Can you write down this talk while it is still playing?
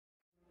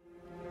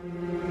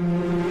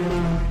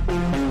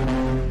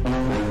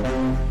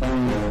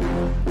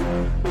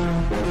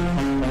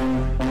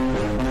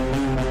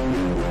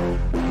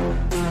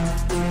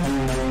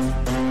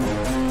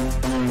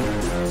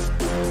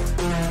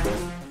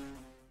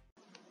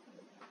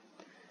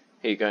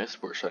Hey guys,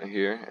 Sportshot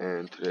here,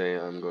 and today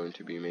I'm going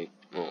to be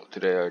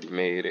today I already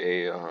made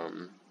a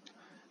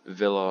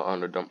villa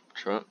on a dump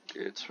truck.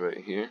 It's right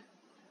here.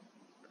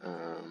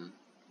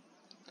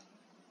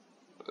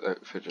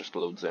 If it just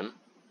loads in.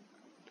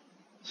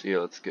 So yeah,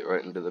 let's get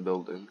right into the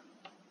building.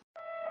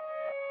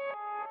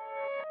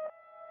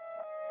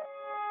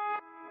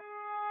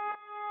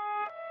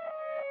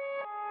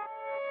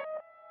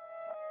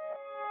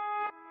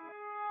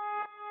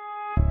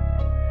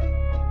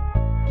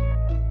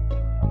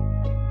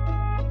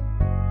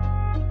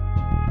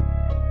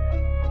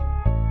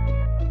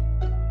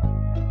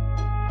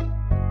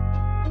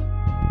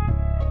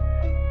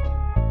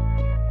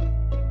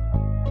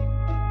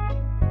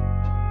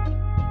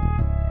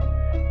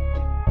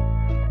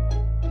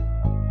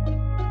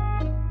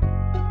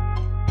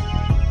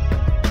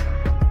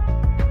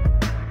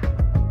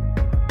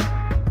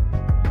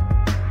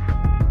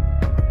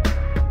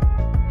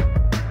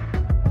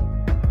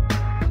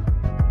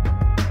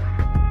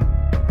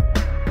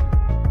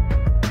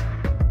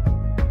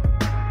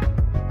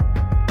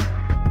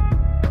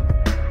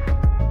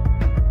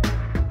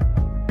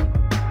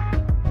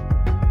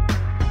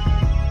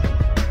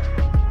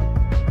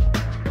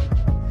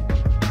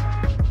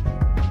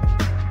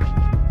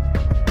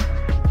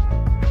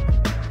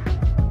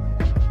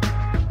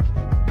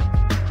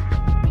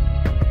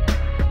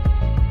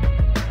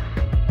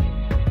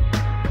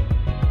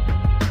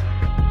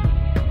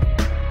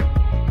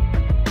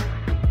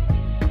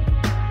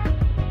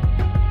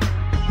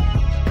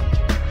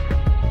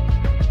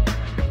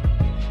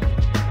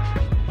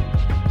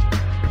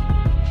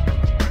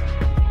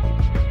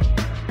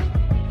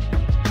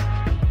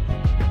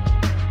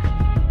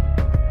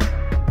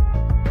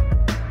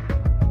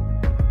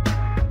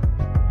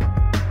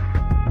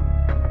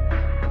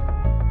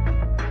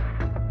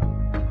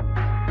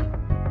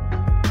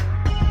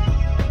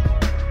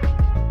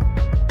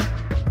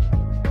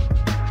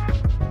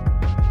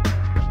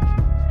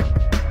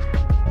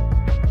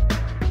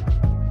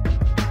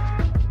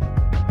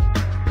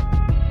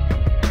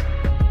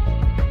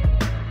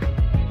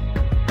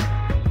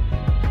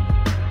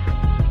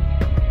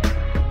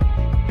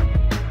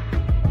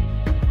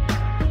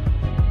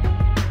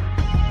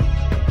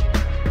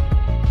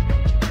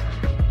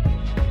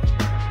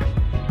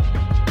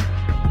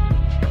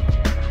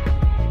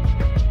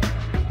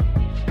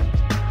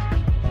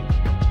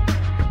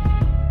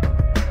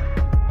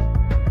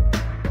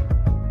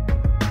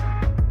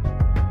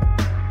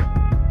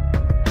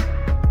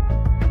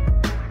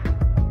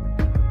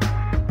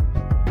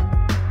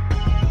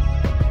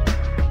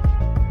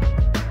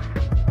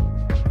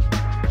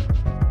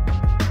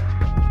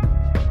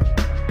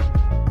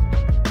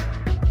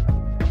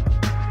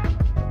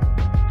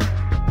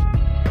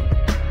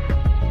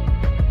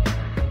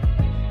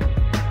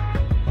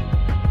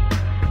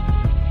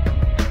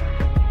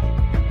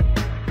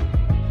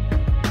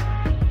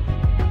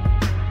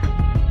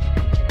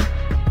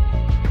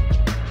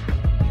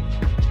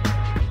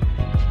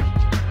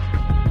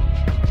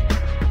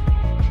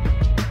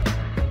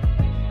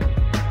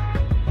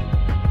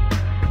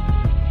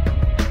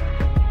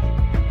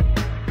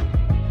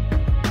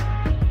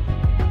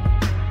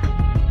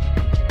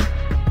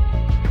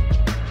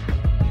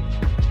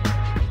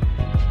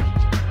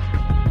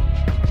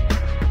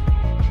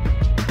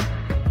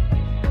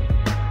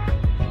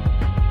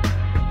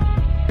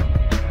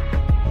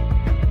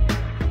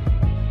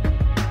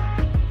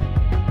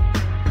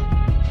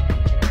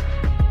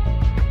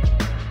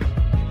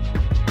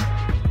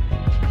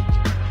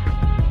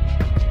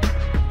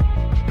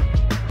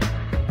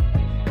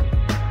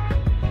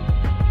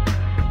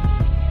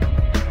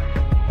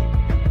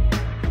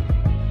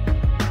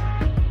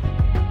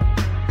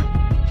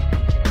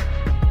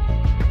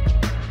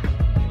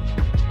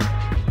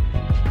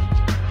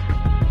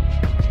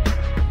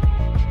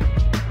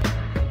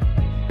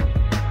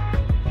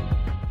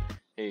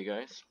 Hey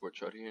guys,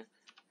 Sportshot here,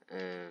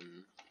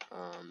 and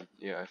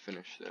yeah, I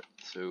finished it.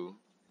 So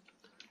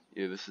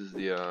yeah, this is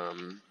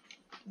the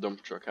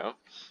dump truck house.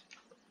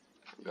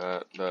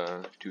 Got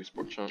the two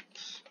sport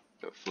shots,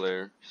 got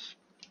flares.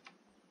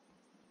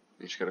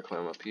 You just gotta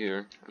climb up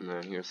here, and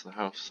then here's the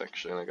house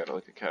section. I got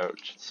like a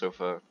couch,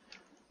 sofa,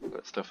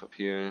 got stuff up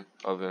here,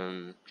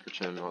 oven,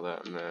 kitchen, all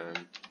that, and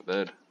then a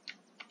bed.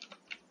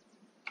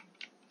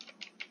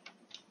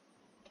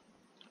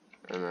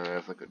 And then I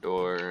have like a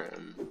door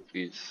and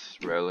these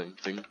railing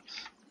things.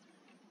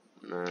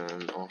 And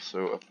then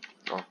also,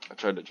 I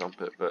tried to jump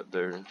it, but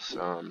there's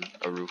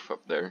a roof up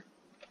there.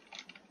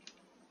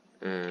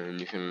 And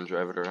you can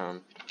drive it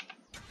around.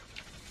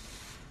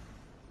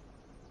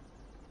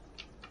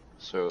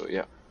 So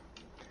yeah.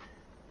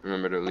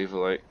 Remember to leave a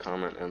like,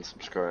 comment, and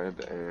subscribe.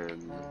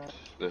 And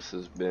this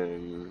has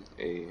been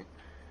a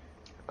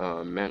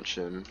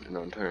mansion in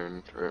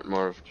Unturned, or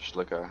more of just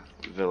like a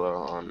villa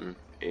on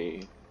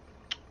a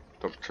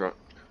dump truck.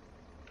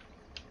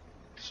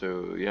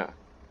 So yeah,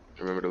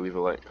 remember to leave a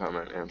like,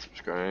 comment, and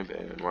subscribe,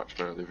 and watch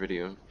my other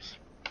videos.